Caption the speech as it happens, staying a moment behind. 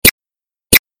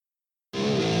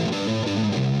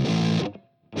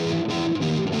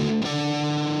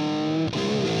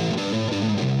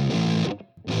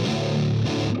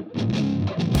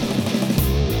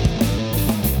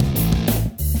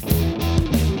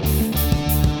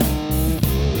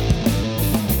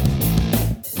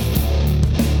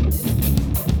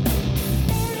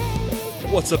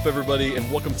What's up, everybody,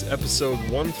 and welcome to episode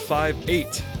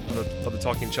 158 of the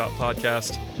Talking Chop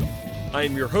podcast. I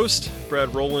am your host,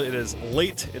 Brad Rowland. It is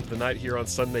late into the night here on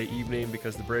Sunday evening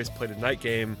because the Braves played a night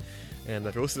game, and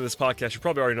if you're listening to this podcast, you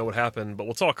probably already know what happened, but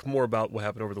we'll talk more about what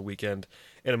happened over the weekend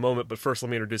in a moment. But first, let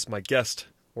me introduce my guest,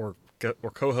 or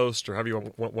co-host, or however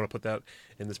you want to put that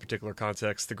in this particular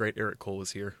context. The great Eric Cole is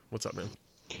here. What's up, man?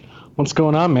 What's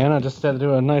going on, man? I just had to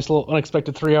do a nice little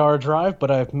unexpected 3-hour drive, but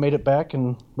I've made it back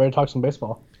and ready to talk some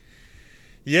baseball.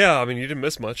 Yeah, I mean, you didn't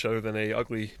miss much other than a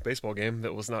ugly baseball game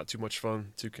that was not too much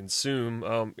fun to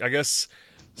consume. I guess,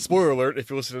 spoiler alert, if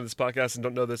you're listening to this podcast and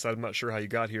don't know this, I'm not sure how you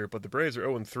got here, but the Braves are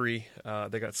 0-3.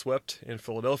 They got swept in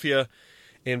Philadelphia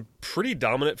in pretty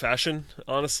dominant fashion,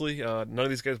 honestly. None of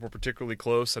these guys were particularly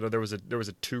close. I know there was a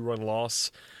 2-run loss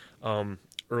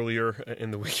earlier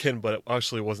in the weekend, but it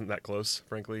actually wasn't that close,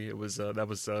 frankly. It was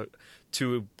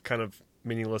two kind of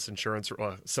meaningless insurance,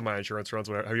 semi-insurance runs,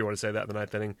 however you want to say that, in the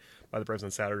ninth inning by the Braves on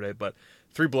Saturday. But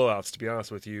 3 blowouts, to be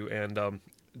honest with you. And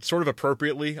sort of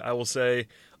appropriately, I will say,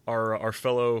 our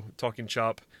fellow Talking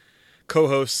Chop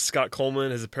co-host Scott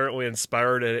Coleman has apparently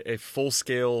inspired a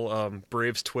full-scale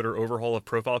Braves Twitter overhaul of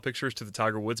profile pictures to the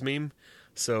Tiger Woods meme.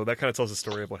 So that kind of tells the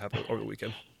story of what happened over the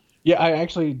weekend. Yeah, I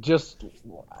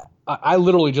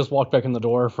literally just walked back in the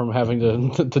door from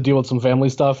having to deal with some family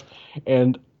stuff,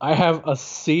 and I have a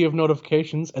sea of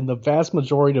notifications, and the vast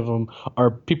majority of them are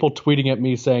people tweeting at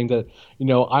me saying that,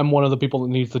 I'm one of the people that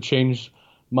needs to change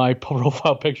my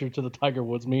profile picture to the Tiger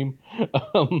Woods meme.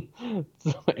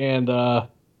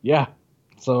 Yeah,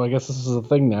 so I guess this is a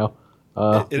thing now.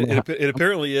 It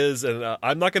apparently is, and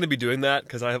I'm not going to be doing that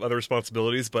because I have other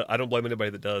responsibilities, but I don't blame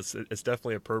anybody that does. It's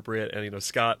definitely appropriate, and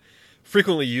Scott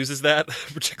frequently uses that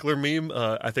particular meme,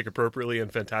 I think appropriately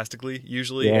and fantastically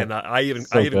usually, yeah. And I even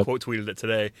quote tweeted it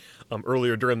today,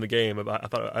 earlier during the game.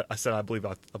 I believe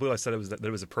I said that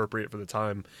it was appropriate for the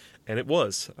time, and it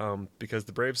was, because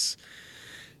the Braves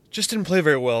just didn't play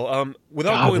very well.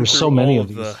 Without going through so many of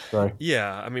these. Sorry.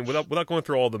 Yeah, I mean, without going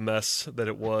through all the mess that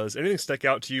it was, anything stick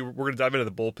out to you? We're going to dive into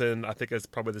the bullpen. I think it's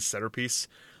probably the centerpiece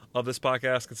of this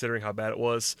podcast, considering how bad it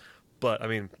was. But I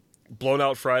mean, blown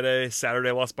out Friday,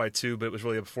 Saturday lost by 2, but it was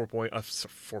really a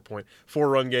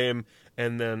 4-run game,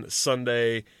 and then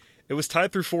Sunday it was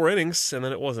tied through 4 innings, and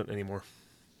then it wasn't anymore.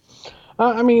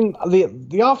 I mean,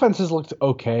 the offenses looked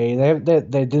okay. They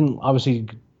didn't obviously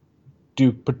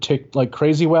do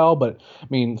crazy well, but I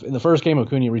mean, in the first game,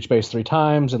 Acuna reached base 3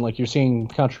 times, and you're seeing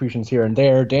contributions here and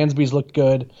there. Dansby's looked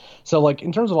good, so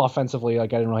in terms of offensively, I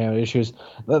didn't really have issues.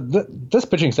 This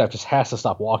pitching staff just has to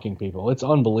stop walking people. It's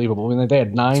unbelievable. I mean, they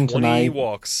had 20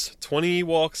 walks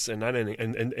and 9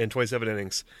 innings and 27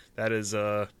 innings. That is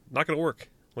not going to work.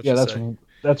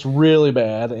 That's really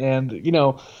bad, and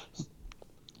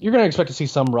you're going to expect to see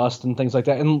some rust and things like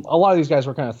that. And a lot of these guys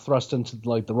were kind of thrust into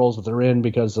the roles that they're in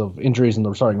because of injuries in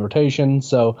the starting rotation.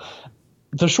 So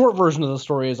the short version of the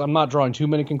story is I'm not drawing too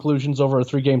many conclusions over a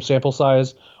 3-game sample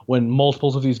size when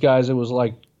multiples of these guys, it was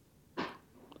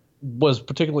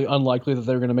particularly unlikely that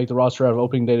they were going to make the roster out of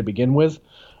opening day to begin with.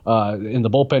 In the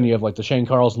bullpen, you have the Shane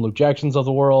Carles and Luke Jacksons of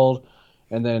the world.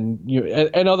 And then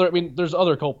there's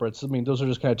other culprits. I mean, those are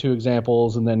just kind of 2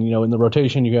 examples. And then, in the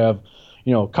rotation, you have,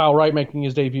 Kyle Wright making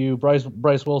his debut,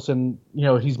 Bryce Wilson,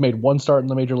 he's made 1 start in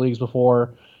the major leagues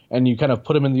before, and you kind of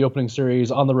put him in the opening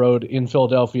series on the road in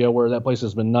Philadelphia where that place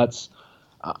has been nuts.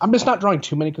 I'm just not drawing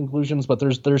too many conclusions, but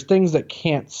there's things that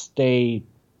can't stay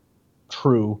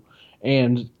true.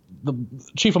 And the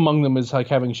chief among them is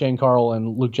having Shane Carl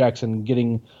and Luke Jackson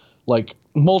getting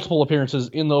multiple appearances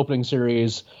in the opening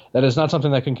series. That is not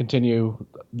something that can continue.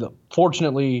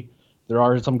 Fortunately, there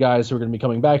are some guys who are going to be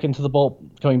coming back. They're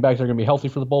going to be healthy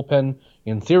for the bullpen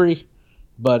in theory,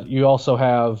 but you also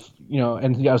have,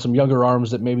 and you have some younger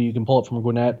arms that maybe you can pull up from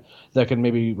Gwinnett that can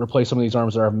maybe replace some of these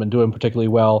arms that haven't been doing particularly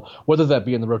well, whether that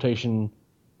be in the rotation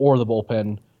or the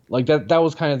bullpen. That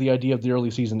was kind of the idea of the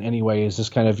early season anyway, is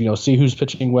just kind of, see who's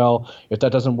pitching well. If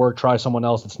that doesn't work, try someone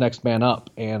else that's next man up.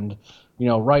 And,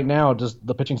 right now, just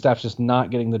the pitching staff's just not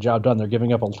getting the job done. They're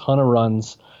giving up a ton of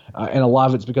runs, and a lot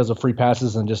of it's because of free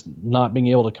passes and just not being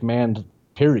able to command,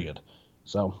 period.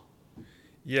 So,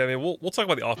 yeah, I mean, we'll talk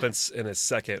about the offense in a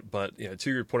second, but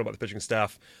to your point about the pitching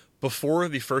staff, before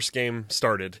the first game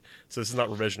started, so this is not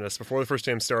revisionist, before the first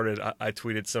game started, I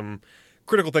tweeted some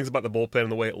critical things about the bullpen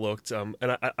and the way it looked, and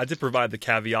I did provide the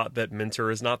caveat that Minter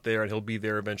is not there, and he'll be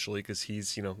there eventually because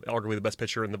he's arguably the best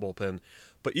pitcher in the bullpen.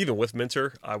 But even with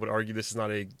Minter, I would argue this is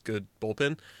not a good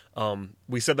bullpen.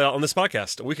 We said that on this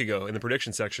podcast a week ago in the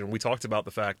prediction section. We talked about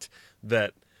the fact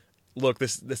that, look,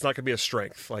 this not going to be a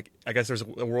strength. I guess there's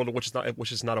a world in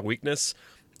which is not a weakness.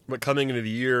 but coming into the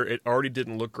year, it already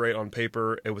didn't look great on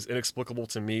paper. It was inexplicable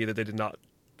to me that they did not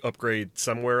upgrade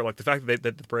somewhere. Like the fact that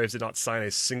the Braves did not sign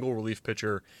a single relief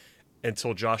pitcher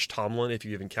until Josh Tomlin, if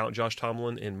you even count Josh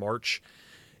Tomlin, in March,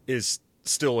 is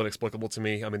still inexplicable to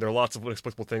me. I mean, there are lots of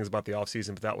inexplicable things about the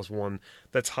offseason, but that was one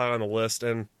that's high on the list.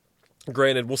 And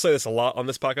granted, we'll say this a lot on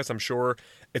this podcast, I'm sure.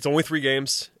 It's only 3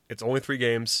 games. It's only 3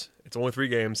 games. It's only 3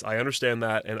 games. I understand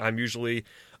that, and I'm usually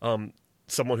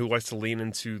someone who likes to lean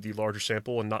into the larger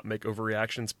sample and not make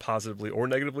overreactions positively or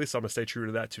negatively, so I'm going to stay true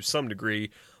to that to some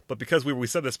degree. But because we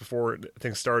said this before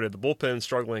things started, the bullpen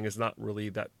struggling is not really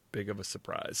that big of a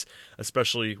surprise,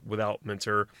 especially without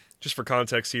Minter. Just for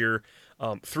context here,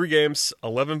 3 games,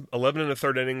 11 and a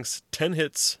third innings, 10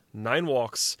 hits, 9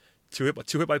 walks, 2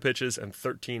 hit by pitches, and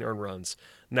 13 earned runs.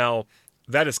 Now,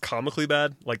 that is comically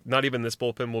bad. Like, not even this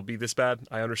bullpen will be this bad.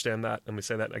 I understand that. Let me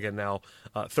say that again now.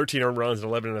 13 earned runs and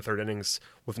 11 and a third innings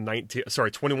with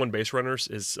 21 base runners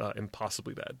is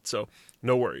impossibly bad. So,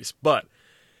 no worries. But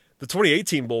the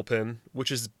 2018 bullpen,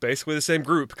 which is basically the same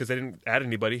group because they didn't add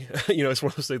anybody, it's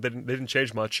one of those things, they didn't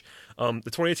change much. The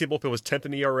 2018 bullpen was 10th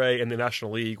in ERA in the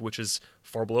National League, which is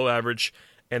far below average,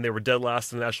 and they were dead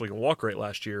last in the National League in walk rate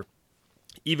last year.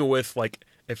 Even with like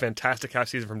a fantastic half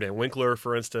season from Dan Winkler,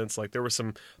 for instance, like there were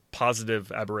some positive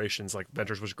aberrations, like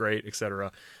Venters was great,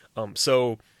 etc.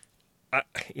 So,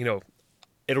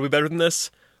 it'll be better than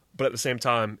this, but at the same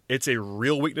time, it's a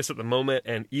real weakness at the moment.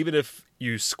 And even if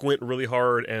you squint really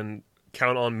hard and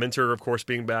count on Minter, of course,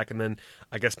 being back, and then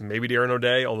I guess maybe Darren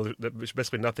O'Day, although there's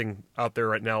basically nothing out there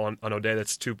right now on O'Day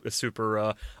that's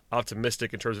super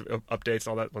optimistic in terms of updates and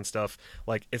all that fun stuff.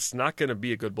 Like, it's not going to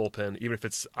be a good bullpen, even if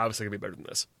it's obviously going to be better than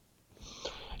this.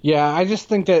 Yeah, I just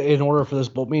think that in order for this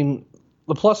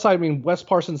the plus side, Wes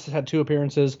Parsons had 2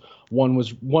 appearances. One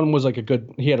was like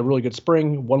he had a really good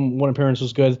spring. One appearance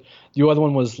was good. The other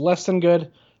one was less than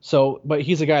good. So, but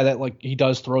he's a guy that like he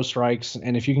does throw strikes,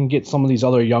 and if you can get some of these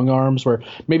other young arms where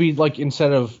maybe like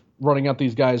instead of running out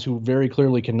these guys who very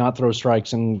clearly cannot throw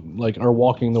strikes and like are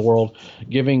walking the world,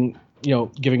 giving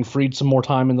Fried some more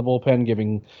time in the bullpen,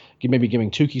 giving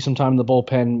Tukey some time in the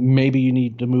bullpen. Maybe you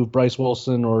need to move Bryce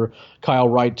Wilson or Kyle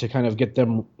Wright to kind of get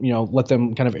them, let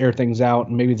them kind of air things out,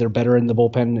 and maybe they're better in the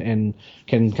bullpen and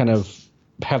can kind of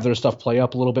have their stuff play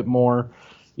up a little bit more.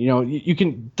 You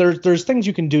can there's things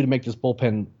you can do to make this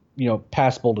bullpen,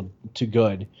 passable to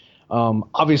good.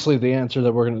 Obviously,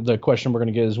 the question we're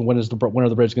gonna get is when are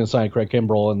the Braves going to sign Craig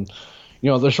Kimbrel? And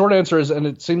the short answer is, and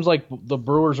it seems like the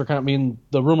Brewers are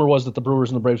the rumor was that the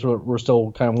Brewers and the Braves were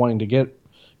still kind of wanting to get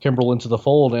Kimbrel into the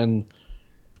fold, and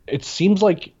it seems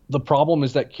like the problem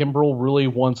is that Kimbrel really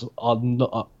wants a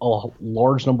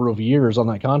large number of years on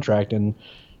that contract, and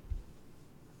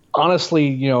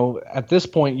honestly, at this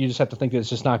point, you just have to think that it's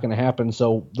just not going to happen.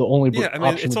 So the only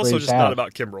option it's also just not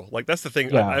about Kimbrel. Like, that's the thing.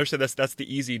 Yeah. I understand that's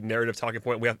the easy narrative talking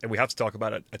point. We have to talk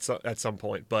about it at some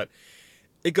point, but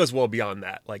it goes well beyond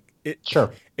that. Like, it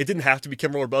didn't have to be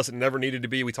Kimbrel or bust. It never needed to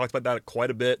be. We talked about that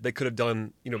quite a bit. They could have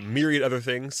done myriad other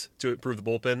things to improve the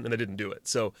bullpen, and they didn't do it.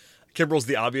 So Kimbrel's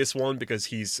the obvious one because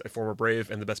he's a former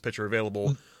Brave and the best pitcher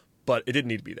available. But it didn't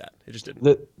need to be that. It just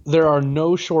didn't. There are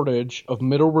no shortage of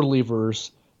middle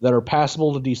relievers that are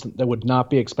passable to decent that would not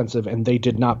be expensive, and they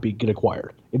did not get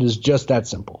acquired. It is just that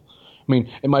simple.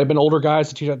 It might have been older guys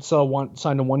that you had to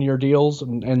sign to 1-year deals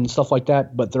and stuff like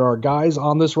that, but there are guys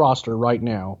on this roster right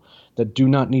now that do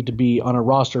not need to be on a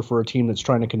roster for a team that's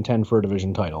trying to contend for a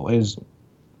division title.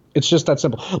 It's just that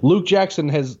simple. Luke Jackson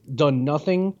has done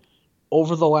nothing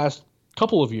over the last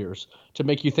couple of years to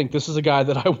make you think this is a guy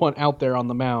that I want out there on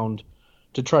the mound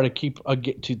to try to keep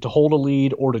to hold a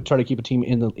lead or to try to keep a team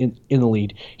in the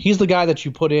lead. He's the guy that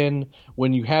you put in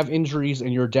when you have injuries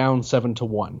and you're down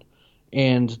 7-1.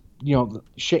 And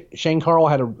Shane Carl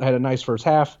had a nice first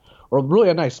half, or really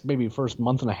a nice maybe first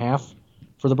month and a half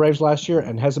for the Braves last year,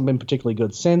 and hasn't been particularly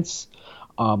good since.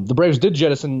 The Braves did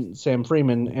jettison Sam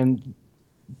Freeman, and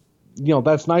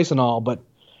that's nice and all, but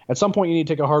at some point you need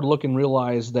to take a hard look and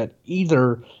realize that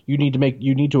either you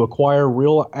need to acquire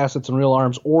real assets and real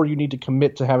arms, or you need to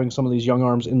commit to having some of these young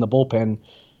arms in the bullpen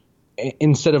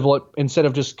instead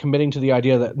of just committing to the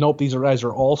idea that nope, these guys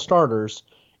are all starters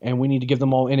and we need to give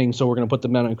them all innings, so we're going to put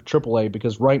them down in AAA,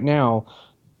 because right now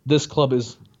this club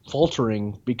is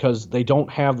faltering because they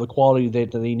don't have the quality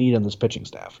that they need on this pitching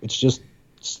staff. It's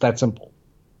that simple.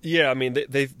 Yeah,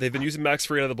 they've been using Max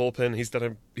Fried out of the bullpen.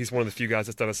 He's one of the few guys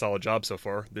that's done a solid job so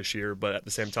far this year. But at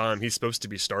the same time, he's supposed to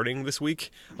be starting this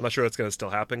week. I'm not sure that's going to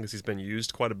still happen because he's been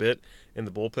used quite a bit in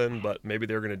the bullpen. But maybe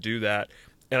they're going to do that.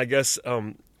 And I guess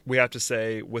we have to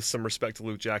say, with some respect to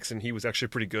Luke Jackson, he was actually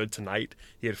pretty good tonight.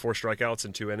 He had 4 strikeouts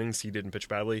in 2 innings. He didn't pitch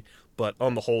badly. But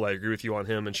on the whole, I agree with you on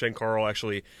him. And Shane Carl,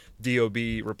 actually,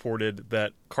 DOB reported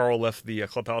that Carl left the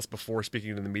clubhouse before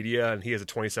speaking to the media, and he has a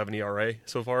 27 ERA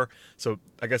so far. So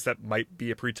I guess that might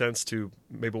be a pretense to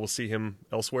maybe we'll see him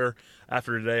elsewhere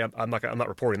after today. I'm not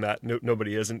reporting that.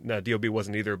 Nobody isn't. DOB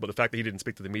wasn't either. But the fact that he didn't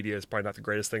speak to the media is probably not the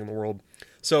greatest thing in the world.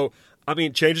 So, I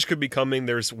mean, changes could be coming.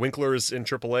 There's Winkler's in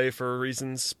AAA for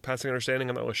reasons, passing understanding.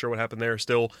 I'm not really sure what happened there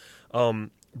still.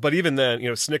 But even then,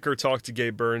 Snitker talked to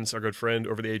Gabe Burns, our good friend,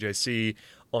 over the AJC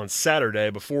on Saturday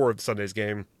before Sunday's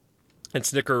game. And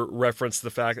Snitker referenced the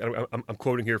fact, I'm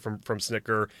quoting here from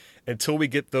Snitker, until we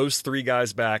get those 3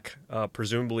 guys back,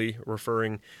 presumably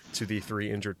referring to the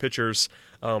 3 injured pitchers,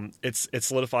 it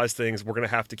solidifies things. We're going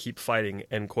to have to keep fighting,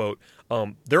 end quote.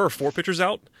 There are 4 pitchers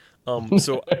out.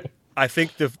 So I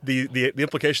think the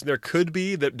implication there could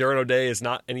be that Darren O'Day is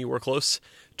not anywhere close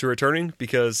to returning,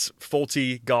 because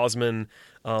Fulte, Gosman,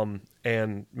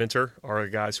 and Minter are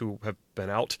guys who have been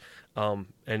out.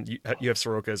 And you have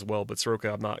Soroka as well, but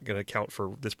Soroka I'm not going to count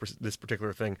for this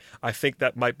particular thing. I think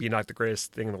that might be not the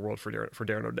greatest thing in the world for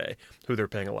Darren O'Day, who they're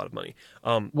paying a lot of money.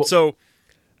 So,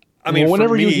 I mean,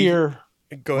 whenever for me,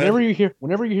 whenever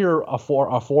you hear a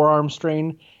forearm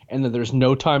strain and that there's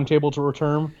no timetable to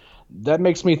return, that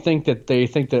makes me think that they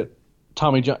think that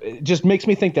Tommy John. It just makes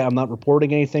me think that I'm not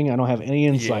reporting anything. I don't have any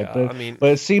insight. Yeah, but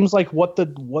it seems like what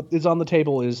is on the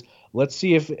table is, let's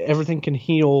see if everything can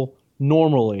heal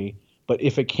normally. But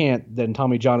if it can't, then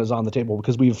Tommy John is on the table,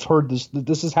 because we've heard this.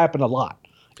 This has happened a lot.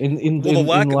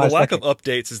 The lack of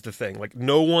updates is the thing. Like,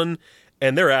 no one,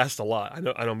 and they're asked a lot.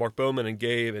 I know Mark Bowman and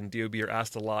Gabe and DOB are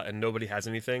asked a lot, and nobody has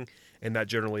anything, and that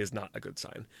generally is not a good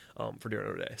sign for Darren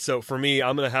O'Day. So for me,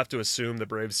 I'm going to have to assume the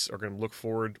Braves are going to look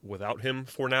forward without him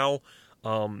for now.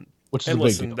 Which is a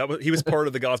big deal. He was part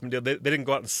of the Gosman deal. They didn't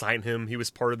go out and sign him. He was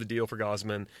part of the deal for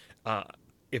Gosman.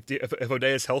 If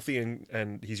O'Day is healthy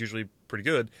and he's usually pretty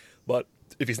good, but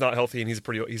if he's not healthy and he's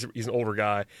an older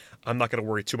guy, I'm not going to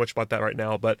worry too much about that right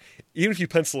now. But even if you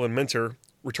pencil in Minter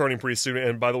returning pretty soon,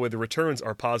 and by the way, the returns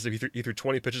are positive. He threw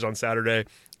 20 pitches on Saturday.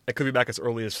 It could be back as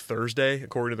early as Thursday,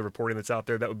 according to the reporting that's out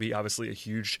there. That would be obviously a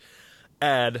huge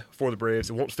add for the Braves.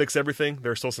 It won't fix everything.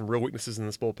 There are still some real weaknesses in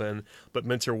this bullpen, but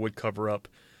Minter would cover up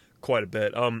quite a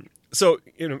bit. So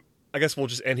I guess we'll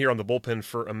just end here on the bullpen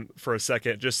for a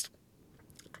second. Just,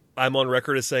 I'm on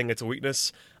record as saying it's a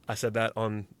weakness. I said that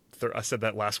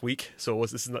last week, so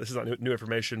this is not new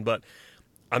information. But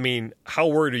I mean, how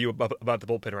worried are you about the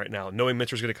bullpen right now, knowing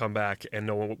Minter's going to come back and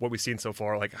knowing what we've seen so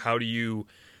far? Like, how do you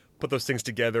put those things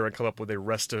together and come up with a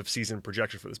rest of season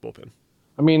projection for this bullpen?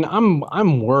 I mean,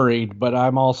 I'm worried, but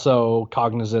I'm also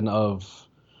cognizant of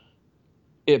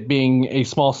it being a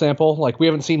small sample. Like, we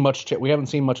haven't seen much of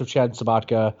Chad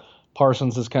Sabatka.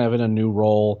 Parsons is kind of in a new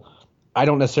role. I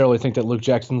don't necessarily think that Luke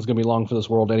Jackson's going to be long for this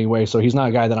world anyway, so he's not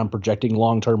a guy that I'm projecting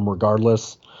long term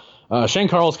regardless. Shane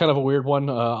Carl's kind of a weird one.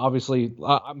 Obviously,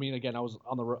 I mean, again, I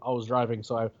was driving,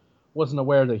 so I wasn't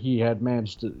aware that he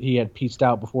had pieced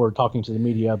out before talking to the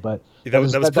media. But that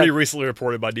was pretty recently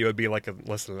reported by DOB, like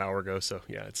less than an hour ago. So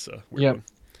yeah, it's a weird one.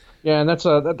 Yeah, and that's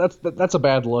a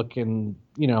bad look. And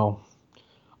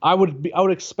I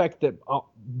would expect that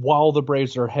while the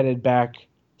Braves are headed back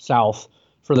south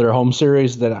for their home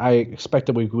series, that I expect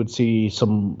that we would see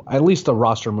at least a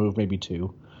roster move, maybe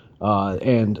 2.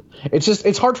 And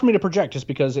it's hard for me to project, just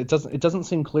because it doesn't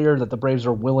seem clear that the Braves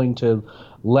are willing to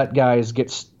let guys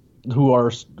who are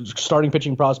starting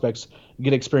pitching prospects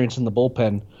get experience in the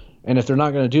bullpen. And if they're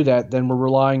not going to do that, then we're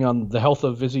relying on the health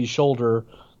of Izzy's shoulder,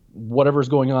 whatever's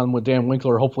going on with Dan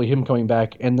Winkler, hopefully him coming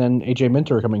back, and then AJ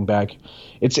Minter coming back.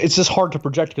 It's just hard to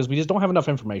project because we just don't have enough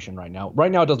information right now.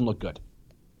 Right now, it doesn't look good.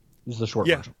 This is the short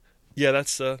version. Yeah,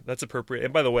 that's appropriate.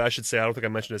 And by the way, I should say, I don't think I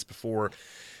mentioned this before,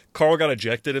 Carl got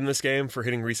ejected in this game for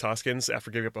hitting Rhys Hoskins after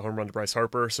giving up a home run to Bryce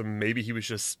Harper, so maybe he was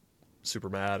just super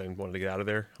mad and wanted to get out of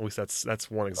there. At least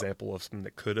that's one example of something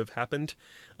that could have happened.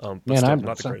 But still,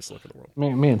 not the greatest look in the world.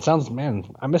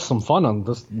 I missed some fun on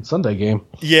this Sunday game.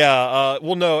 Yeah,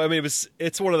 well, no, I mean,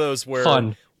 it's one of those where,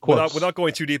 fun, without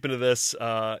going too deep into this,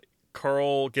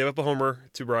 Carl gave up a homer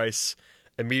to Bryce,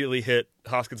 immediately hit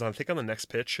Hoskins on the next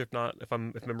pitch,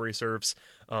 if memory serves.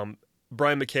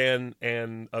 Brian McCann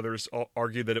and others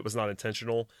argued that it was not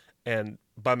intentional, and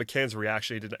by McCann's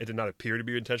reaction, it did not appear to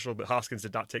be intentional, but Hoskins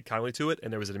did not take kindly to it,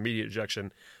 and there was an immediate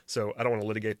ejection. So I don't want to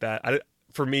litigate that.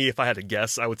 For me, if I had to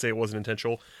guess, I would say it wasn't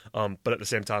intentional, but at the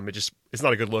same time, it's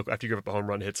not a good look after you give up a home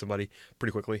run to hit somebody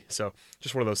pretty quickly. So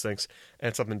just one of those things,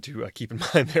 and something to keep in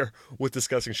mind there with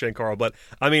discussing Shane Carl. But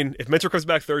I mean, if Minter comes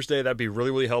back Thursday, that'd be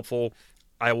really, really helpful.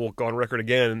 I will go on record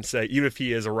again and say, even if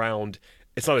he is around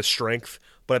it's not a strength,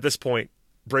 but at this point,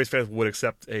 Braves fans would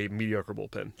accept a mediocre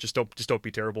bullpen. Just don't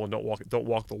be terrible and don't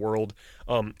walk the world.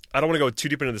 I don't want to go too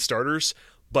deep into the starters,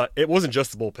 but it wasn't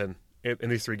just the bullpen in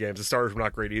these 3 games. The starters were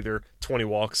not great either. 20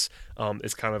 walks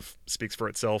is kind of speaks for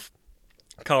itself.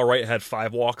 Kyle Wright had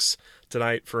 5 walks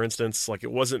tonight, for instance. Like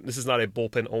it wasn't. This is not a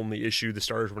bullpen only issue. The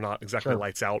starters were not exactly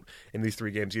lights out in these 3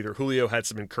 games either. Julio had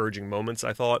some encouraging moments,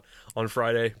 I thought, on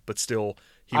Friday, but still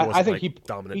he wasn't I think he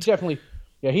dominant.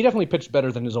 He definitely pitched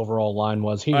better than his overall line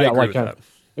was. He I got agree like with that.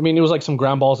 I mean, it was like some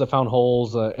ground balls that found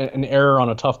holes, an error on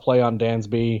a tough play on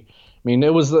Dansby. I mean,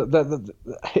 it was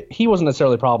he wasn't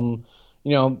necessarily a problem,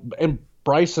 and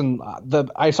Bryson,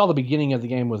 I saw the beginning of the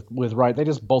game with Wright. They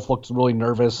just both looked really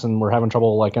nervous and were having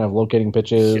trouble like kind of locating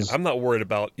pitches. Yeah, I'm not worried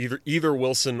about either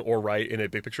Wilson or Wright in a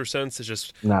big picture sense. It's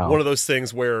just No. one of those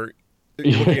things where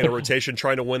you're looking at a rotation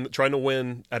trying to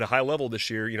win at a high level this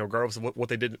year. Regardless of what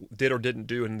they did or didn't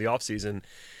do in the offseason,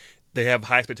 they have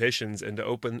high expectations. And to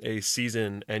open a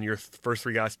season and your first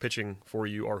 3 guys pitching for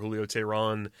you are Julio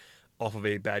Teheran off of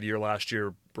a bad year last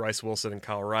year, Bryce Wilson and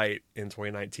Kyle Wright in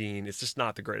 2019. It's just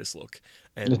not the greatest look.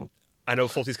 And I know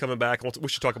Fulte's coming back. We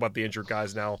should talk about the injured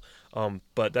guys now,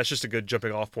 but that's just a good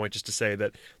jumping off point just to say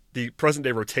that the present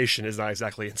day rotation is not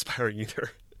exactly inspiring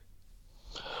either.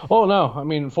 Oh no, I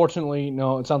mean, fortunately,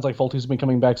 it sounds like Fulte's been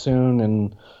coming back soon,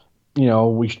 and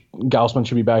Gaussman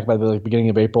should be back by the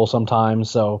beginning of April sometime.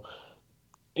 So,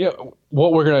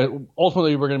 what we're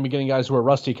gonna be getting guys who are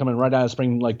rusty coming right out of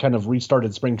spring, like kind of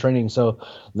restarted spring training. So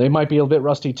they might be a bit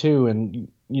rusty too. And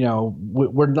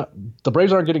we're not, the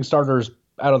Braves aren't getting starters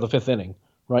out of the 5th inning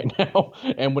right now.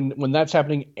 And when that's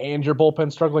happening and your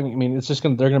bullpen struggling, I mean,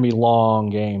 they're gonna be long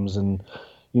games, and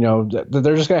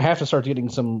they're just going to have to start getting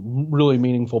some really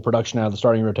meaningful production out of the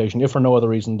starting rotation, if for no other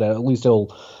reason that at least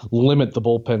it'll limit the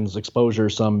bullpen's exposure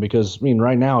some. Because I mean,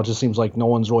 right now it just seems like no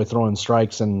one's really throwing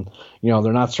strikes, and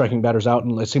they're not striking batters out,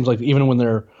 and it seems like even when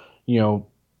they're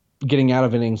getting out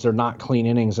of innings, they're not clean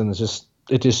innings, and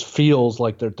it just feels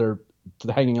like they're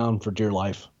hanging on for dear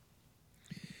life.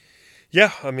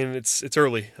 Yeah, I mean it's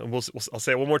early, and I'll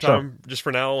say it one more time just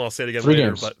for now. I'll say it again 3 later.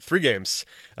 games. But 3 games,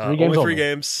 only 3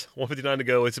 games, 159 to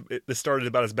go. This started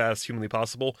about as bad as humanly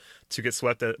possible to get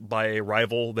swept by a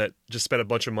rival that just spent a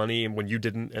bunch of money, and when you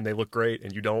didn't, and they look great,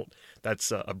 and you don't,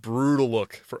 that's a brutal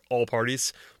look for all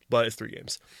parties. But it's 3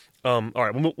 games. All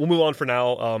right, we'll move on for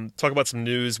now. Talk about some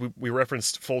news. We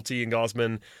referenced Fulte and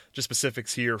Gausman. Just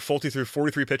specifics here. Fulte threw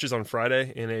 43 pitches on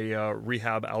Friday in a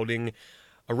rehab outing.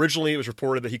 Originally, it was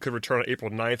reported that he could return on April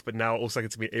 9th, but now it looks like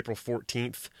it's going to be April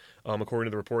 14th, according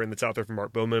to the reporting that's out there from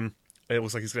Mark Bowman. And it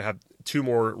looks like he's going to have 2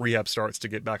 more rehab starts to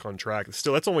get back on track.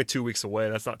 Still, that's only 2 weeks away.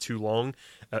 That's not too long.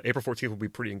 April 14th will be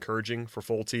pretty encouraging for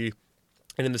Fulte.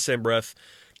 And in the same breath,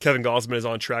 Kevin Gausman is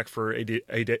on track for a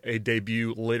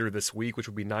debut later this week, which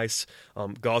would be nice.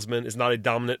 Gausman is not a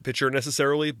dominant pitcher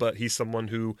necessarily, but he's someone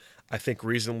who I think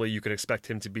reasonably you can expect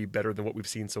him to be better than what we've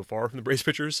seen so far from the Braves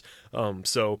pitchers.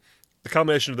 So the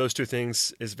combination of those 2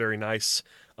 things is very nice.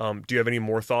 Do you have any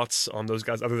more thoughts on those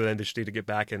guys other than they just need to get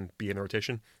back and be in the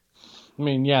rotation? I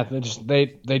mean, yeah,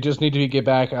 they just need to get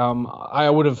back. I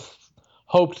would have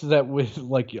hoped that with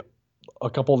like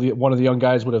one of the young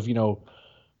guys would have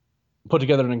put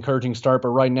together an encouraging start, but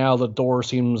right now the door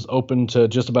seems open to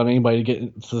just about anybody to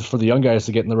get for the young guys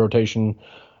to get in the rotation.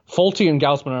 Fulte and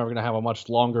Gausman are going to have a much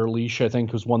longer leash, I think,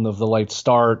 who's one of the late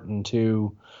start, and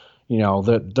 2,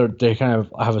 they kind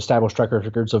of have established track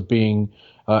records of being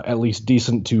at least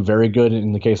decent to very good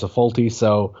in the case of Fulte.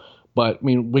 So, but I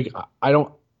mean,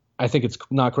 I think it's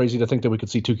not crazy to think that we could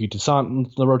see Touki Toussaint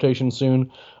in the rotation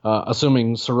soon,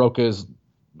 assuming Soroka is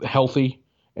healthy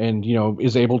and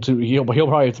is able to. He'll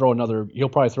probably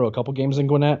throw a couple games in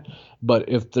Gwinnett. But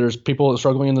if there's people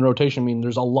struggling in the rotation, I mean,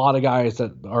 there's a lot of guys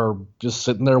that are just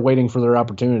sitting there waiting for their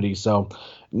opportunity. So,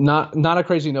 not a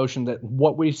crazy notion that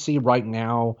what we see right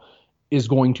now is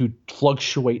going to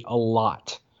fluctuate a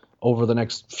lot over the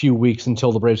next few weeks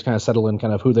until the Braves kind of settle in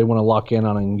kind of who they want to lock in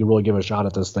on and you really give a shot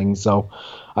at this thing. So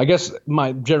I guess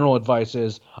my general advice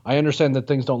is I understand that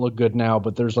things don't look good now,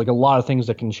 but there's like a lot of things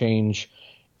that can change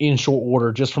in short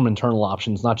order just from internal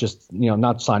options, not just,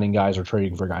 not signing guys or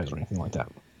trading for guys or anything like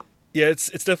that. Yeah, it's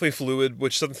definitely fluid,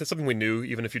 which is something we knew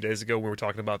even a few days ago when we were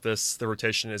talking about this. The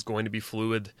rotation is going to be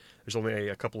fluid. There's only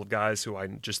a couple of guys who I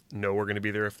just know are going to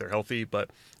be there if they're healthy.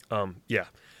 But, yeah.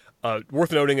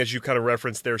 Worth noting, as you kind of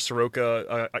referenced there,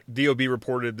 Soroka, DOB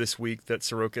reported this week that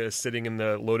Soroka is sitting in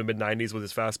the low to mid-90s with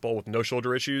his fastball with no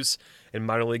shoulder issues in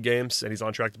minor league games, and he's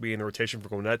on track to be in the rotation for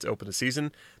Gwinnett to open the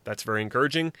season. That's very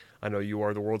encouraging. I know you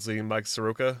are the world's leading Mike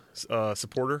Soroka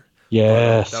supporter.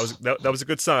 Yes. That was a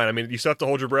good sign. I mean, you still have to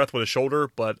hold your breath with a shoulder,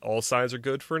 but all signs are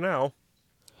good for now.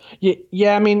 Yeah,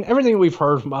 yeah. I mean, everything we've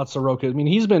heard about Soroka, I mean,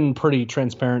 he's been pretty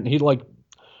transparent.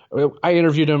 I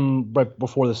interviewed him right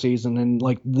before the season, and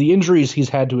like the injuries he's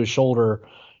had to his shoulder,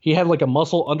 he had like a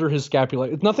muscle under his scapula.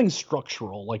 It's nothing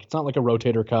structural. Like it's not like a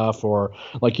rotator cuff or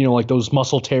like like those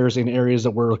muscle tears in areas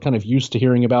that we're kind of used to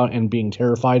hearing about and being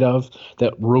terrified of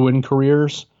that ruin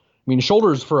careers. I mean,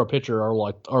 shoulders for a pitcher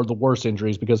are the worst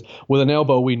injuries because with an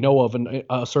elbow we know of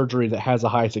a surgery that has a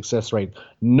high success rate.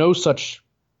 No such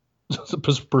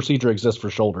procedure exists for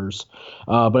shoulders.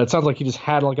 But it sounds like he just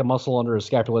had like a muscle under his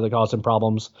scapula that caused him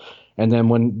problems. And then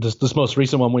when this most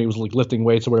recent one, when he was like lifting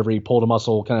weights or whatever, he pulled a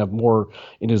muscle kind of more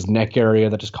in his neck area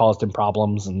that just caused him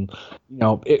problems. And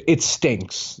it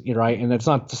stinks, right? And it's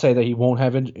not to say that he won't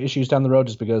have issues down the road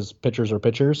just because pitchers are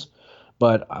pitchers.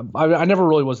 But I never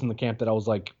really was in the camp that I was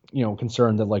like,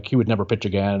 concerned that like he would never pitch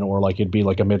again or like it'd be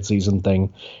like a midseason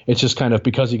thing. It's just kind of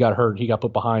because he got hurt, he got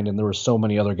put behind, and there were so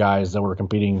many other guys that were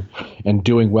competing and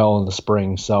doing well in the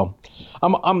spring. So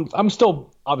I'm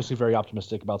still obviously very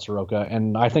optimistic about Soroka,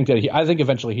 and I think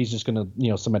eventually he's just going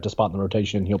to cement a spot in the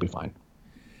rotation and he'll be fine.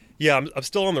 Yeah, I'm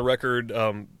still on the record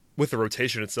with the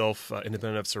rotation itself,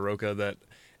 independent of Soroka, that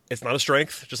it's not a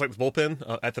strength, just like the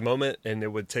bullpen at the moment, and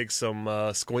it would take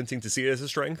some squinting to see it as a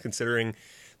strength, considering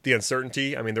the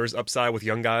uncertainty. I mean, there's upside with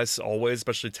young guys always,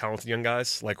 especially talented young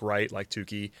guys like Wright, like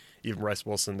Tukey, even Bryce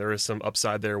Wilson. There is some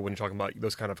upside there when you're talking about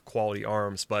those kind of quality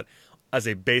arms, but as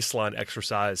a baseline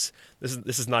exercise,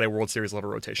 this is not a World Series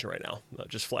level rotation right now,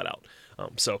 just flat out.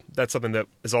 So that's something that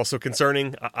is also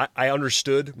concerning. I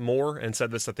understood more and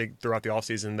said this, I think, throughout the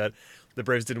offseason, that the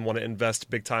Braves didn't want to invest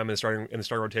big time in the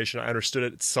starting rotation. I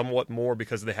understood it somewhat more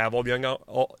because they have all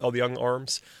the young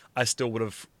arms. I still would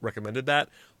have recommended that,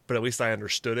 but at least I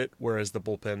understood it, whereas the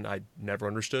bullpen I never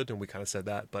understood, and we kind of said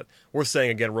that. But worth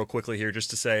saying again real quickly here, just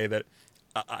to say that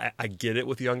I get it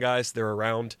with the young guys. They're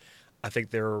around. I think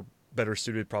they're better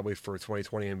suited probably for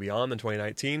 2020 and beyond than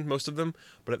 2019, most of them.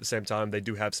 But at the same time, they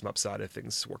do have some upside if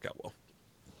things work out well.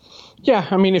 Yeah,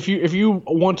 I mean, if you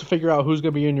want to figure out who's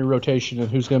going to be in your rotation and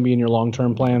who's going to be in your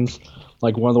long-term plans,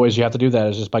 like one of the ways you have to do that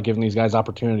is just by giving these guys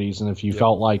opportunities. And if you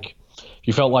felt like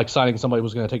signing somebody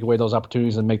was going to take away those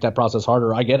opportunities and make that process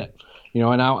harder, I get it.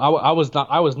 And I was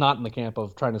not in the camp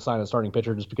of trying to sign a starting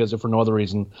pitcher just because if for no other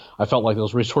reason I felt like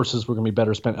those resources were going to be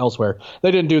better spent elsewhere.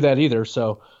 They didn't do that either,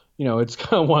 so it's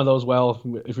kind of one of those. Well,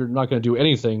 if you're not going to do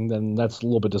anything, then that's a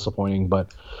little bit disappointing.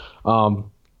 But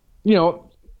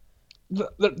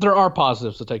there are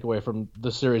positives to take away from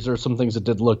this series. There are some things that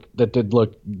did look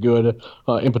good.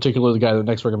 In particular, the guy that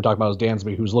next we're going to talk about is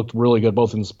Dansby, who's looked really good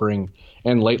both in the spring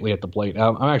and lately at the plate.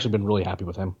 I've actually been really happy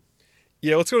with him.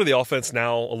 Yeah, let's go to the offense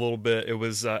now a little bit. It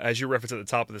was, as you referenced at the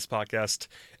top of this podcast,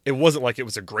 it wasn't like it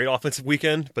was a great offensive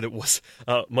weekend, but it was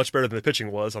much better than the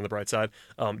pitching was on the bright side.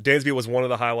 Dansby was one of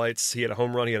the highlights. He had a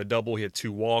home run, he had a double, he had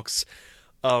 2 walks.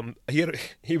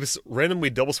 He was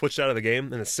randomly double switched out of the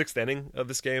game in the 6th inning of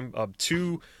this game.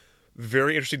 2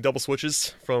 very interesting double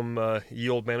switches from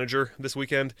Yield manager this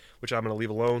weekend, which I'm going to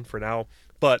leave alone for now.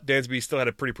 But Dansby still had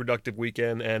a pretty productive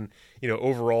weekend, and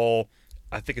overall,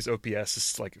 I think his OPS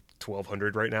is like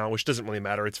 1,200 right now, which doesn't really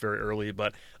matter. It's very early,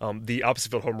 but the opposite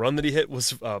field home run that he hit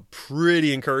was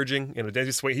pretty encouraging.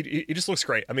 Dansby Swain, he just looks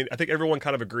great. I mean, I think everyone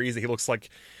kind of agrees that he looks like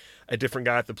a different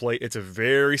guy at the plate. It's a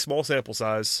very small sample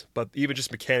size, but even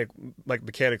just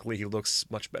mechanically, he looks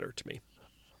much better to me.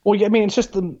 Well, yeah, I mean, it's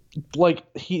just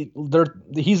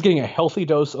he's getting a healthy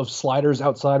dose of sliders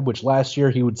outside, which last year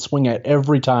he would swing at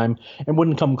every time and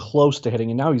wouldn't come close to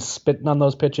hitting. And now he's spitting on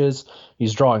those pitches.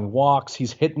 He's drawing walks.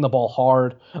 He's hitting the ball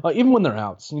hard, even when they're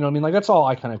outs. I mean, like that's all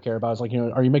I kind of care about is like,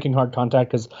 are you making hard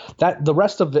contact? Because the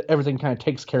rest of everything kind of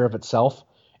takes care of itself.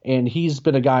 And he's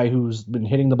been a guy who's been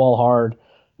hitting the ball hard,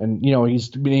 and he's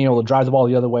been able to drive the ball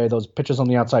the other way. Those pitches on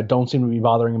the outside don't seem to be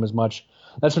bothering him as much.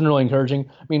 That's been really encouraging.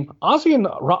 I mean, Ozzie and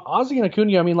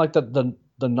Acuna, I mean, like the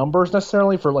numbers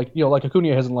necessarily for like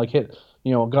Acuna hasn't like hit,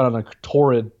 gone on a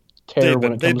torrid tear.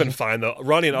 They've been fine though.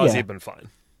 Ronnie and Ozzie have been fine.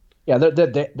 Yeah,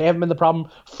 they haven't been the problem.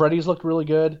 Freddie's looked really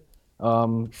good.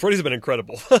 Freddie's been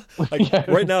incredible.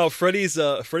 Right now, Freddie's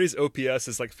OPS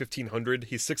is like 1,500.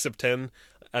 He's 6 of 10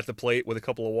 at the plate with a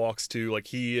couple of walks too. Like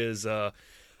he is.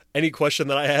 Any question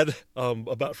that I had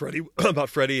about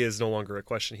Freddie is no longer a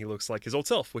question. He looks like his old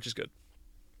self, which is good.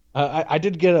 I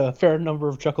did get a fair number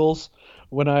of chuckles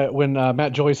when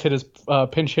Matt Joyce hit his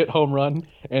pinch hit home run,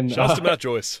 and shouts to Matt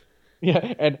Joyce.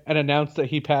 Yeah, and announced that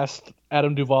he passed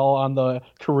Adam Duvall on the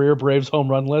career Braves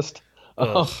home run list.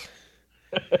 That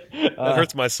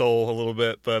hurts my soul a little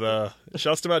bit, but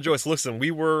shouts to Matt Joyce. Listen,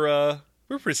 we were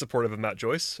pretty supportive of Matt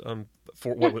Joyce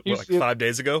like 5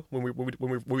 days ago when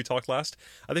we talked last.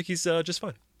 I think he's just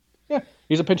fine. Yeah,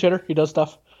 he's a pinch hitter. He does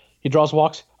stuff. He draws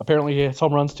walks. Apparently, he hits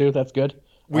home runs too. That's good.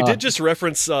 We did just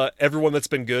reference everyone that's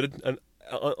been good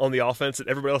on the offense, and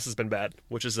everybody else has been bad,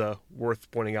 which is worth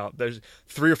pointing out. There's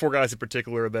 3 or 4 guys in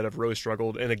particular that have really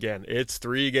struggled, and again, it's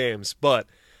 3 games, but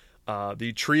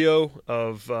the trio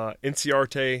of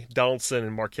Inciarte, Donaldson,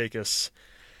 and Markakis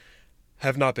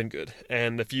have not been good.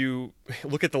 And if you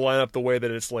look at the lineup the way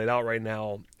that it's laid out right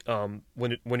now,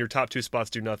 when your top 2 spots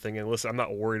do nothing, and listen, I'm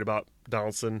not worried about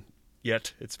Donaldson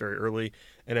yet. It's very early,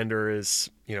 and Ender is,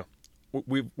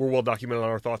 we're well documented on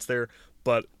our thoughts there,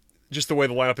 but just the way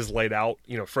the lineup is laid out,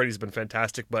 Freddie's been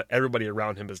fantastic, but everybody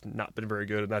around him has not been very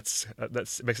good, and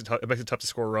it makes it tough to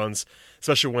score runs,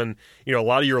 especially when a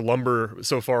lot of your lumber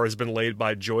so far has been laid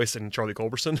by Joyce and Charlie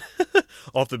Culberson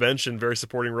off the bench in very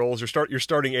supporting roles. Your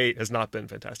starting 8 has not been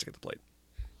fantastic at the plate.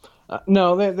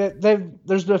 No,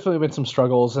 there's definitely been some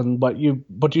struggles, but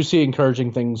you see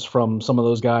encouraging things from some of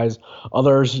those guys.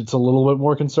 Others, it's a little bit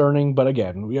more concerning. But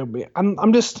again,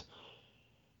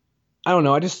 I don't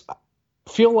know. I just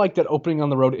feel like that opening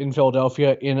on the road in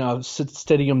Philadelphia in a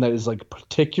stadium that is like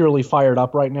particularly fired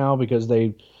up right now because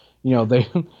they got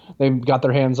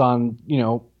their hands on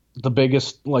the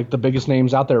biggest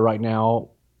names out there right now.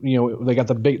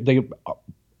 They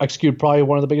execute probably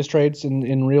one of the biggest trades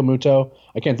in Real Muto.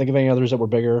 I can't think of any others that were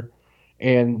bigger.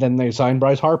 And then they signed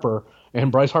Bryce Harper,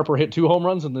 and Bryce Harper hit 2 home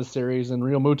runs in this series, and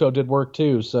Real Muto did work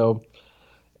too. So,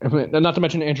 not to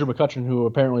mention Andrew McCutchen, who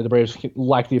apparently the Braves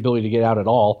lack the ability to get out at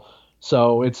all.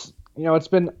 So it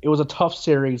was a tough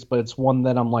series, but it's one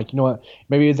that I'm like,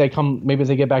 maybe they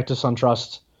get back to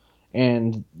SunTrust,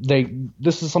 and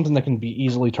this is something that can be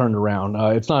easily turned around.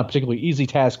 It's not a particularly easy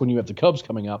task when you have the Cubs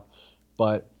coming up,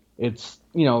 but it's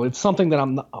something that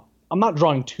I'm not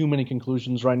drawing too many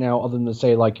conclusions right now, other than to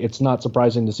say like it's not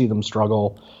surprising to see them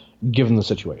struggle given the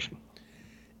situation.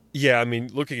 Yeah, I mean,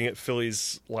 looking at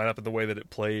Philly's lineup and the way that it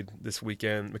played this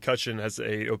weekend, McCutchen has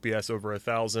a OPS over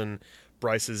 1,000.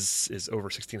 Bryce's is over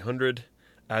 1,600,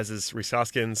 as is Rhys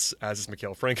Hoskins, as is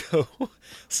Maikel Franco.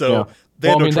 So they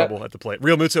had no trouble at the plate.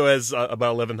 Real Muto has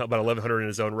about 1,100 in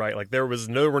his own right. Like there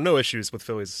were no issues with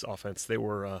Philly's offense. They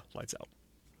were lights out.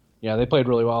 Yeah, they played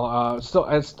really well.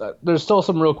 There's still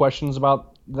some real questions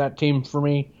about that team for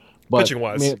me. Pitching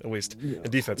wise, at least, and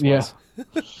defense wise.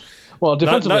 Yeah. Well,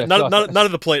 defensively, not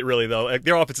at the plate really though. Like,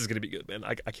 their offense is going to be good, man.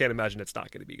 I can't imagine it's not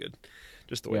going to be good,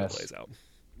 just the way it plays out.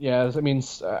 Yeah, I mean,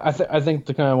 I think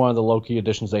the kind of one of the low key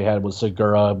additions they had was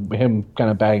Segura, him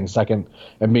kind of batting second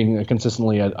and being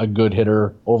consistently a good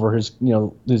hitter over his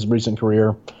recent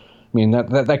career. I mean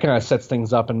that kind of sets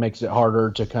things up and makes it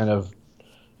harder to kind of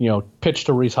pitch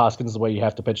to Rhys Hoskins the way you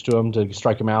have to pitch to him to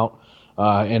strike him out.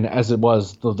 And as it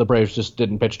was, the Braves just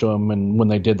didn't pitch to him, and when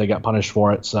they did, they got punished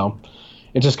for it. So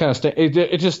it just kind of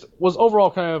it just was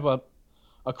overall kind of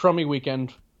a crummy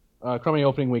weekend. Crummy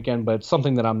opening weekend, but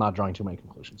something that I'm not drawing too many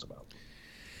conclusions about.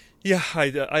 Yeah,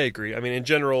 I agree. I mean, in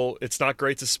general, it's not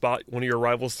great to spot one of your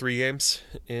rivals 3 games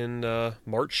in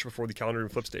March before the calendar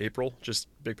flips to April, just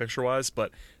big picture-wise, but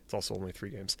it's also only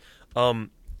 3 games.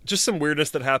 Just some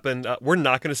weirdness that happened. We're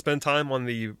not going to spend time on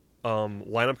the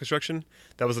lineup construction.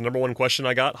 That was the number 1 question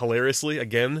I got, hilariously,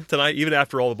 again tonight, even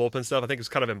after all the bullpen stuff. I think it was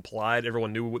kind of implied.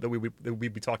 Everyone knew that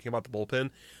we'd be talking about the bullpen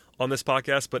on this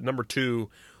podcast, but number 2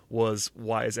 was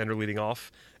why is Ender leading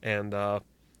off, and our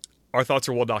thoughts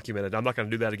are well documented. I'm not going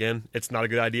to do that again. It's not a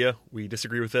good idea. We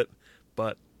disagree with it,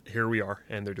 but here we are,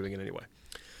 and they're doing it anyway.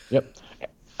 Yep.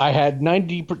 I had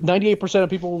 98% of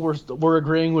people were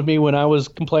agreeing with me when I was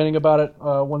complaining about it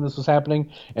when this was happening,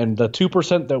 and the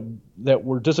 2% that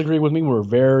were disagreeing with me were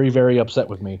very, very upset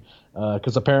with me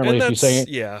because apparently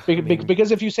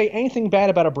because if you say anything bad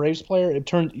about a Braves player,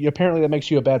 apparently that makes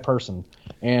you a bad person,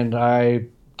 and I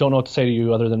don't know what to say to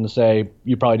you other than to say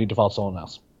you probably need to follow someone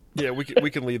else. Yeah, we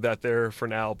can leave that there for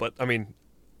now, but I mean,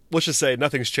 let's just say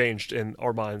nothing's changed in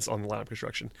our minds on the lineup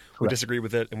construction. Correct. We disagree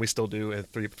with it, and we still do, and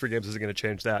three games isn't going to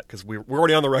change that because we're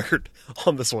already on the record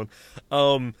on this one.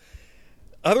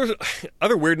 Other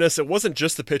weirdness, it wasn't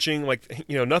just the pitching, like,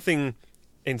 nothing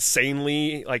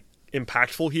insanely like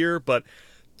impactful here, but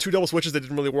 2 double switches that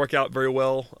didn't really work out very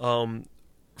well.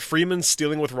 Freeman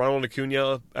stealing with Ronald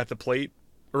Acuna at the plate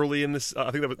early in this,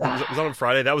 I think that was on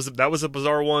Friday. That was a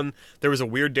bizarre one. There was a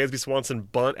weird Dansby Swanson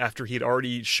bunt after he'd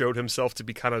already showed himself to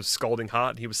be kind of scalding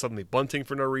hot. He was suddenly bunting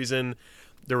for no reason.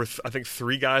 There were, I think,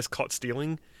 3 guys caught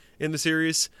stealing in the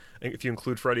series. If you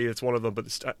include Freddie, it's one of them.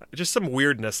 But just some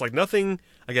weirdness, like nothing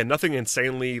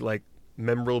insanely like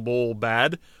memorable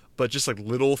bad, but just like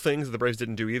little things that the Braves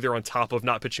didn't do either. On top of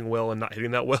not pitching well and not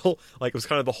hitting that well, like it was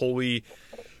kind of the holy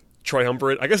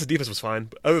triumvirate. I guess the defense was fine,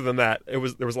 but other than that, there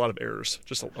was a lot of errors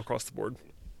just across the board.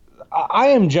 I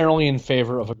am generally in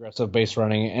favor of aggressive base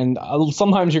running, and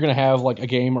sometimes you're going to have like a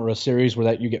game or a series where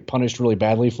that you get punished really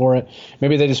badly for it.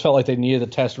 Maybe they just felt like they needed to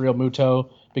test Real Muto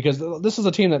because this is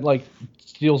a team that like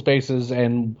steals bases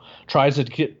and tries to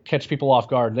catch people off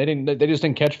guard. They just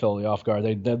didn't catch Philly off guard.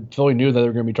 Philly knew that they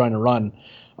were going to be trying to run.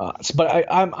 But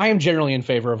I am generally in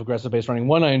favor of aggressive base running.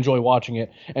 One, I enjoy watching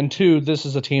it, and two, this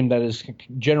is a team that is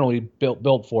generally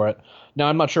built for it. Now,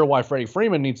 I'm not sure why Freddie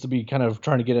Freeman needs to be kind of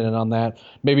trying to get in on that.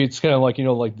 Maybe it's kind of like,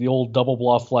 like the old double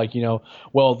bluff, like,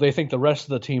 well, they think the rest of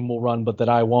the team will run, but that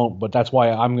I won't, but that's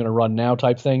why I'm going to run now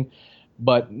type thing.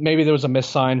 But maybe there was a missed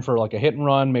sign for like a hit and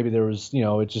run. Maybe there was,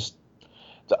 it just,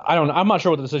 I don't know. I'm not sure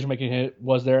what the decision making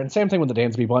was there. And same thing with the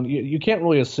Dansby bunt. You can't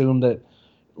really assume that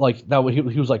like that he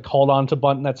was like called on to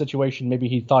bunt in that situation. Maybe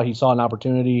he thought he saw an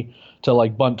opportunity to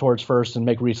like bunt towards first and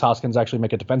make Rhys Hoskins actually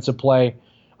make a defensive play.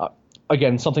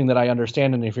 Again, something that I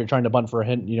understand, and if you're trying to bunt for a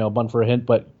hint, bunt for a hint,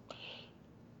 but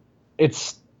you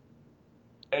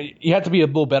have to be a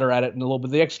little better at it, and a little bit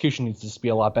the execution needs to just be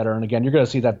a lot better. And again, you're going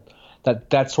to see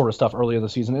that sort of stuff early in the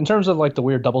season. In terms of like the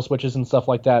weird double switches and stuff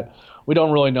like that, we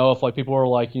don't really know if like people are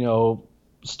like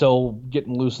still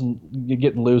getting loose,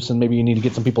 and maybe you need to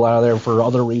get some people out of there for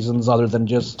other reasons other than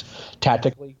just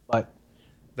tactically. But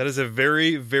that is a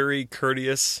very, very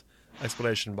courteous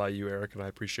explanation by you, Eric, and I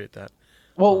appreciate that.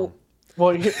 Well,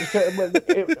 now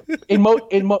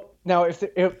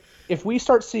if we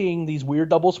start seeing these weird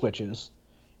double switches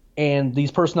and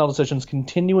these personnel decisions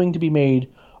continuing to be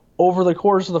made over the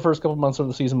course of the first couple of months of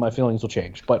the season, my feelings will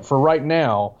change. But for right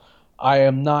now, I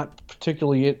am not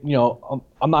particularly,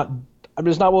 I'm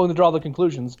just not willing to draw the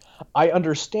conclusions. I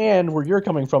understand where you're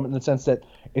coming from in the sense that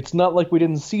it's not like we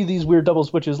didn't see these weird double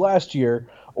switches last year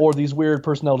or these weird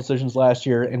personnel decisions last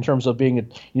year in terms of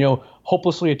being,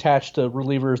 hopelessly attached to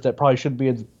relievers that probably shouldn't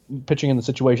be pitching in the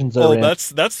situations they're in.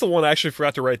 That's the one I actually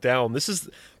forgot to write down. This is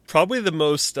probably the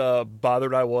most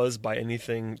bothered I was by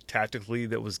anything tactically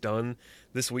that was done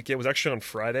this weekend. It was actually on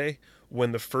Friday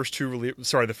when the first three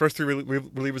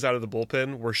relievers out of the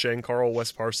bullpen were Shane Carl,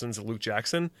 Wes Parsons, and Luke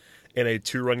Jackson in a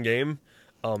 2-run game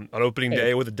on opening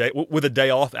day with a day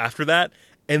off after that,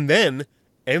 and then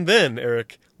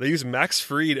Eric, they used Max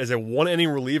Fried as a 1-inning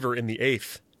reliever in the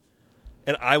 8th,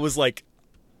 and I was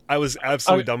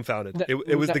absolutely dumbfounded.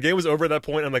 The game was over at that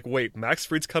point. I'm like, wait, Max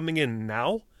Fried's coming in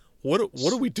now? What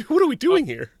are we doing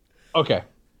here? Okay.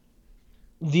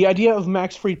 The idea of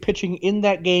Max Fried pitching in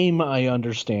that game, I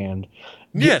understand.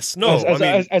 Yes, no,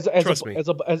 trust me.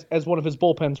 As one of his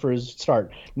bullpens for his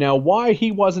start. Now, why he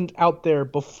wasn't out there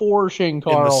before Shane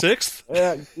Carl in the 6th?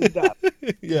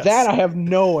 Yes. That I have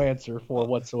no answer for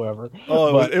whatsoever.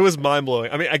 It was mind blowing.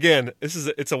 I mean, again, it's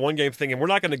a 1-game thing, and we're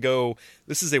not going to go.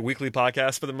 This is a weekly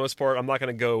podcast for the most part. I'm not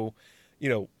going to go,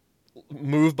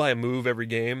 move by move every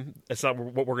game. That's not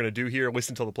what we're going to do here, at least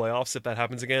until the playoffs, if that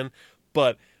happens again.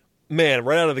 But man,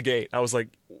 right out of the gate, I was like,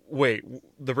 wait,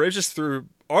 the Braves just threw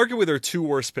arguably their 2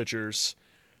 worst pitchers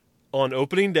on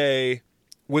opening day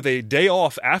with a day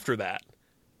off after that.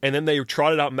 And then they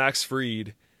trotted out Max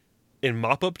Fried in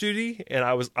mop-up duty, and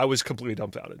I was completely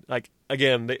dumbfounded. Like,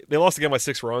 again, they lost the game by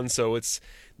 6 runs, so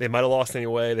they might have lost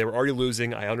anyway. They were already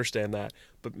losing. I understand that.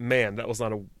 But, man, that was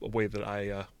not a way that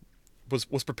I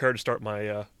was prepared to start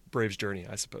my Braves journey,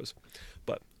 I suppose.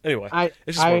 But anyway,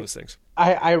 it's just one of those things.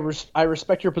 I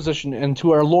respect your position, and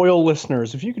to our loyal